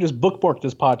listeners, if you could just bookmark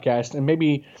this podcast and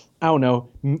maybe, I don't know,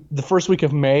 the first week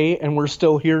of May, and we're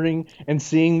still hearing and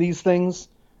seeing these things,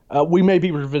 we may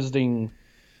be revisiting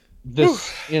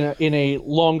this in a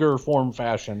longer form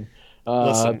fashion.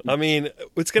 Listen, I mean,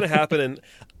 it's going to happen,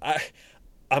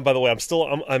 and by the way,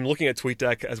 I'm looking at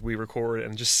TweetDeck as we record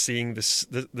and just seeing this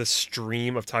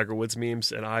stream of Tiger Woods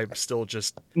memes, and I'm still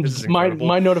just this is incredible.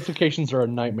 My notifications are a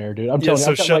nightmare, dude. I'm telling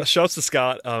you. So shouts to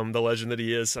Scott, the legend that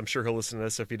he is. I'm sure he'll listen to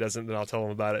this. If he doesn't, then I'll tell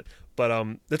him about it.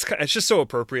 But it's just so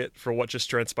appropriate for what just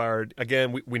transpired.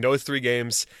 Again, we know it's 3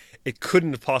 games. It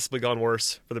couldn't have possibly gone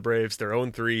worse for the Braves. They're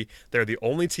 0-3. They're the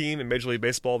only team in Major League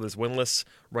Baseball that is winless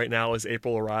right now as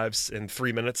April arrives in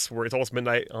 3 minutes. Where it's almost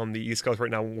midnight on the East Coast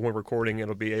right now when we're recording.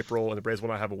 It'll be April, and the Braves will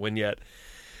not have a win yet.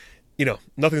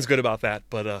 Nothing's good about that,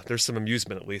 but there's some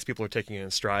amusement at least. People are taking it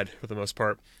in stride for the most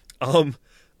part.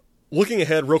 Looking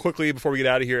ahead real quickly before we get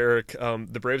out of here, Eric,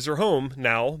 the Braves are home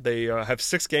now. They have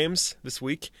 6 games this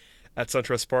week at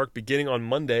SunTrust Park, beginning on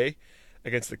Monday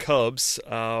against the Cubs.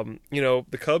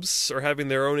 The Cubs are having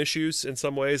their own issues in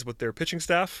some ways with their pitching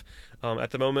staff.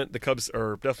 At the moment, the Cubs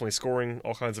are definitely scoring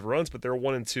all kinds of runs, but they're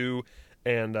 1-2,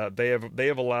 and they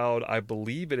have allowed, I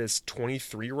believe it is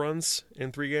 23 runs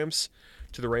in 3 games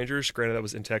to the Rangers. Granted, that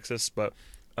was in Texas, but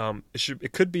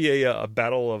It could be a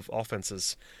battle of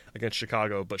offenses against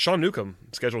Chicago. But Sean Newcomb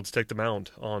scheduled to take the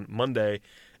mound on Monday,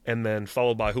 and then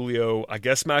followed by Julio. I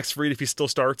guess Max Fried, if he still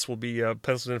starts, will be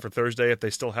penciled in for Thursday if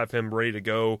they still have him ready to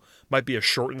go. Might be a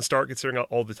shortened start considering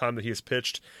all the time that he has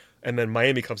pitched. And then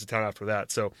Miami comes to town after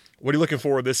that. So what are you looking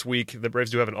for this week? The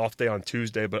Braves do have an off day on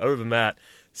Tuesday, but other than that,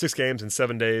 6 games in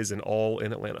 7 days and all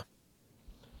in Atlanta.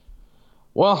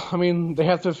 Well, I mean, they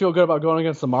have to feel good about going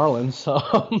against the Marlins.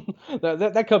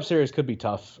 That Cubs series could be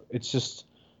tough. It's just,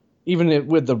 even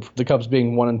with the Cubs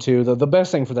being 1-2, the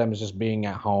best thing for them is just being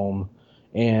at home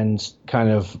and kind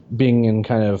of being in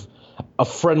kind of a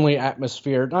friendly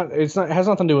atmosphere. It has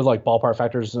nothing to do with like ballpark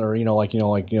factors or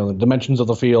the dimensions of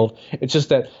the field. It's just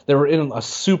that they were in a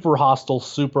super hostile,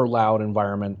 super loud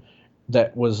environment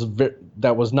that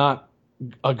was not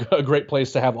a great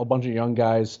place to have a bunch of young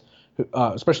guys,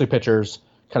 especially pitchers,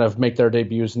 kind of make their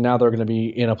debuts. And now they're going to be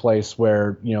in a place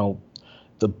where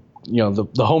the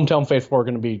hometown faithful are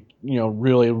going to be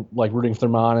really like rooting for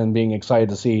them on and being excited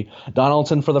to see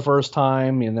Donaldson for the first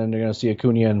time, and then they're going to see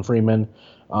Acuna and Freeman.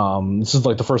 This is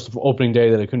like the first opening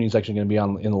day that Acuna is actually going to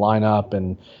be in the lineup,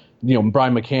 and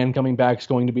Brian McCann coming back is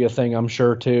going to be a thing, I'm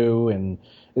sure too. And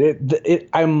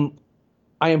I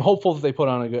am hopeful that they put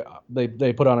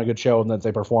on a good show and that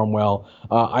they perform well.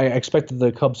 I expect that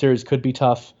the Cubs series could be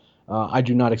tough. I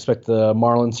do not expect the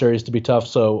Marlins series to be tough.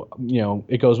 So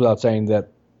it goes without saying that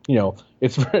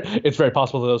it's very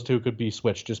possible that those two could be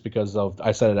switched just because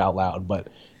I said it out loud. But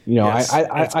yes,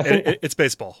 I think it's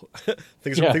baseball.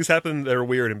 Things happen that are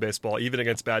weird in baseball, even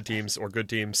against bad teams or good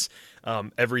teams.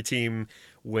 Every team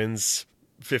wins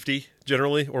 50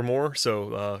 generally or more.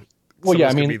 So could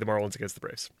be the Marlins against the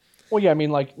Braves. Well, yeah,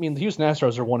 the Houston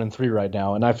Astros are 1-3 right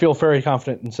now, and I feel very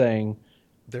confident in saying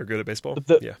they're good at baseball.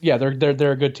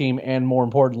 They're a good team, and more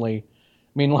importantly,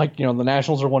 the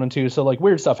Nationals are 1-2, so like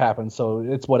weird stuff happens, so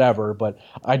it's whatever. But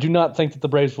I do not think that the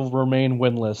Braves will remain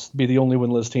winless, be the only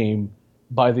winless team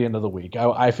by the end of the week.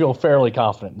 I feel fairly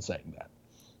confident in saying that.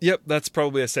 Yep, that's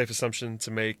probably a safe assumption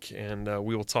to make, and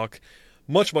we will talk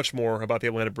much more about the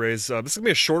Atlanta Braves. This is going to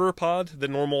be a shorter pod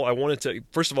than normal. I wanted to,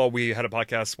 first of all, we had a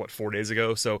podcast, 4 days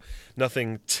ago, so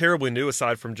nothing terribly new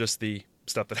aside from just the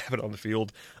stuff that happened on the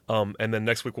field. And then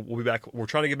next week we'll be back. We're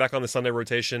trying to get back on the Sunday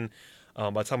rotation. By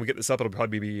the time we get this up, it'll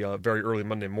probably be very early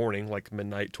Monday morning, like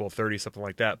midnight, 12:30, something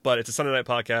like that. But it's a Sunday night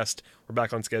podcast. We're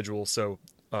back on schedule, so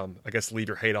I guess lead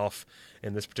your hate off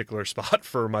in this particular spot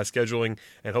for my scheduling,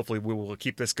 and hopefully we will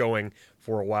keep this going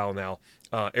for a while now.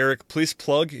 Eric, please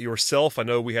plug yourself. I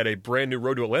know we had a brand new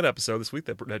Road to Atlanta episode this week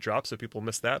that dropped, so people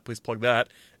missed that. Please plug that,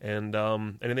 and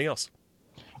anything else.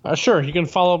 Sure. You can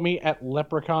follow me at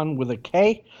Leprechaun with a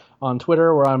K on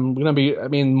Twitter, where I'm going to be,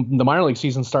 the minor league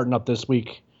season's starting up this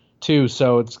week too,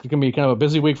 so it's going to be kind of a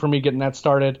busy week for me getting that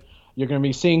started. You're going to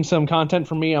be seeing some content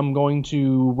from me. I'm going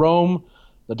to Rome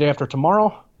the day after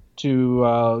tomorrow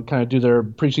to kind of do their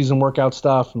preseason workout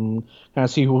stuff and kind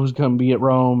of see who's going to be at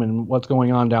Rome and what's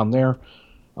going on down there.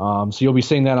 So you'll be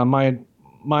seeing that on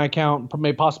my account,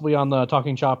 possibly on the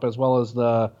Talking Chop, as well as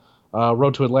the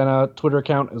Road to Atlanta Twitter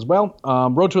account as well.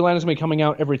 Road to Atlanta is going to be coming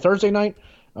out every Thursday night.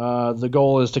 The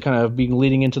goal is to kind of be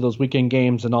leading into those weekend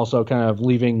games and also kind of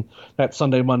leaving that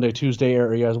Sunday, Monday, Tuesday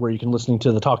areas where you can listen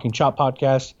to the Talking Chop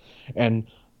podcast and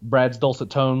Brad's dulcet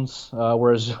tones,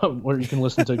 where you can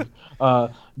listen to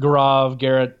Gaurav,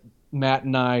 Garrett, Matt,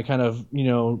 and I kind of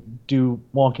do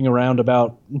wonking around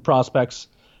about prospects.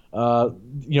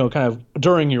 Kind of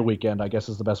during your weekend, I guess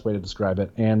is the best way to describe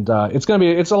it. And it's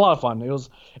a lot of fun.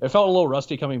 It felt a little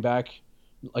rusty coming back,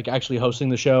 like actually hosting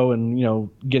the show and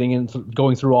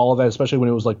going through all of that, especially when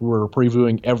it was like we were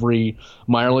previewing every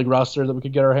minor league roster that we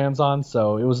could get our hands on.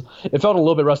 So it felt a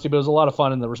little bit rusty, but it was a lot of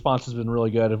fun, and the response has been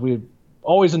really good. We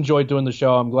always enjoyed doing the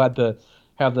show. I'm glad to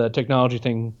have the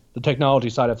technology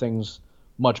side of things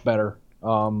much better.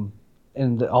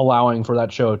 And allowing for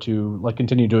that show to like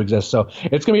continue to exist. So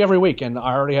it's going to be every week, and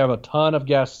I already have a ton of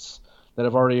guests that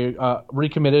have already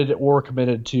recommitted or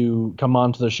committed to come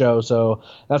on to the show. So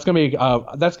that's going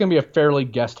to be a fairly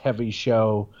guest heavy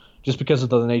show, just because of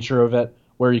the nature of it,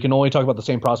 where you can only talk about the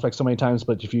same prospects so many times.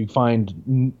 But if you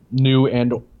find new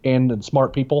and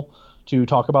smart people to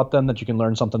talk about them, that you can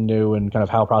learn something new and kind of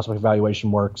how prospect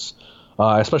evaluation works,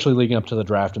 especially leading up to the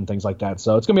draft and things like that.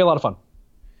 So it's going to be a lot of fun.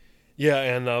 Yeah,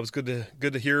 and it was good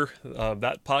to hear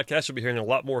that podcast. You'll be hearing a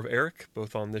lot more of Eric,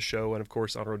 both on this show and, of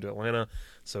course, on Road to Atlanta.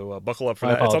 So buckle up for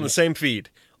that. It's on the same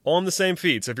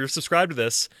feed. So if you're subscribed to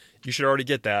this, you should already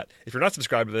get that. If you're not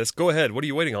subscribed to this, go ahead. What are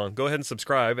you waiting on? Go ahead and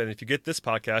subscribe. And if you get this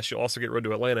podcast, you'll also get Road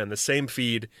to Atlanta in the same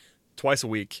feed twice a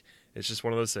week. It's just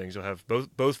one of those things. You'll have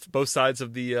both sides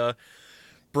of the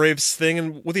Braves thing,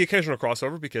 and with the occasional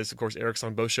crossover, because of course Eric's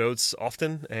on both shows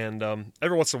often, and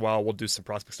every once in a while we'll do some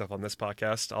prospect stuff on this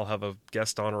podcast. I'll have a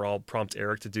guest on, or I'll prompt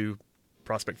Eric to do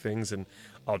prospect things, and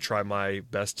I'll try my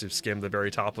best to skim the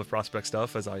very top of prospect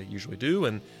stuff, as I usually do,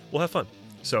 and we'll have fun.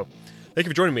 So thank you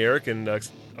for joining me, Eric, and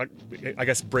I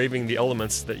guess braving the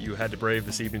elements that you had to brave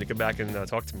this evening to come back and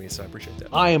talk to me, so I appreciate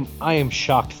that. I am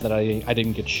shocked that I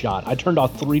didn't get shot. I turned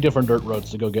off 3 different dirt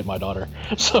roads to go get my daughter,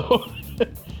 so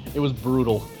it was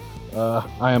brutal.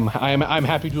 I'm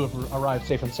happy to have arrived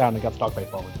safe and sound and got to talk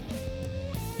baseball with you.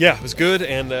 Yeah, it was good.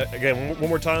 And again, one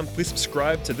more time, please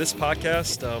subscribe to this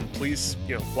podcast. Please,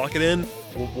 lock it in.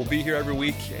 We'll be here every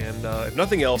week, and if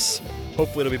nothing else,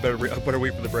 hopefully it'll be a better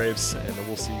week for the Braves, and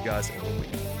we'll see you guys in 1 week.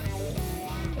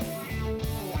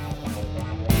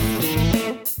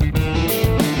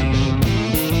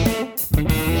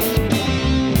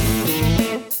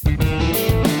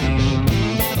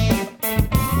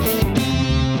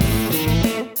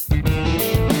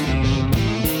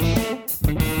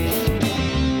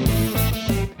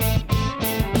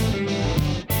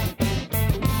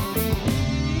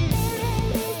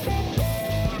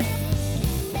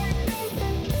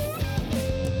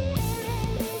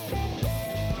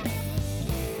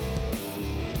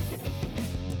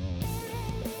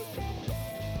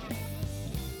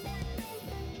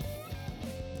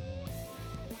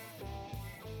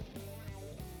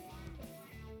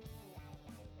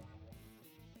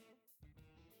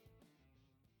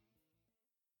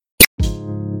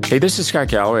 Hey, this is Scott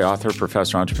Galloway, author,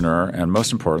 professor, entrepreneur, and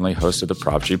most importantly, host of the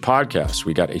Prop G podcast.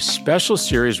 We got a special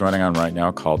series running on right now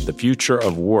called The Future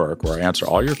of Work, where I answer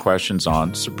all your questions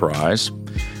on, surprise,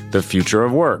 the future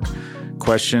of work.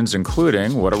 Questions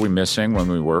including, what are we missing when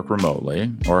we work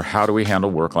remotely? Or how do we handle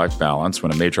work-life balance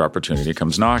when a major opportunity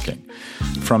comes knocking?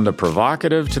 From the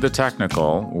provocative to the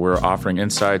technical, we're offering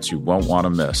insights you won't want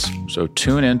to miss. So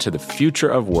tune in to The Future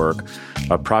of Work,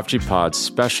 a Prop G Pod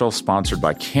special sponsored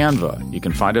by Canva. You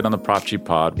can find it on the Prop G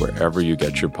Pod wherever you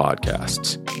get your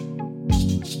podcasts.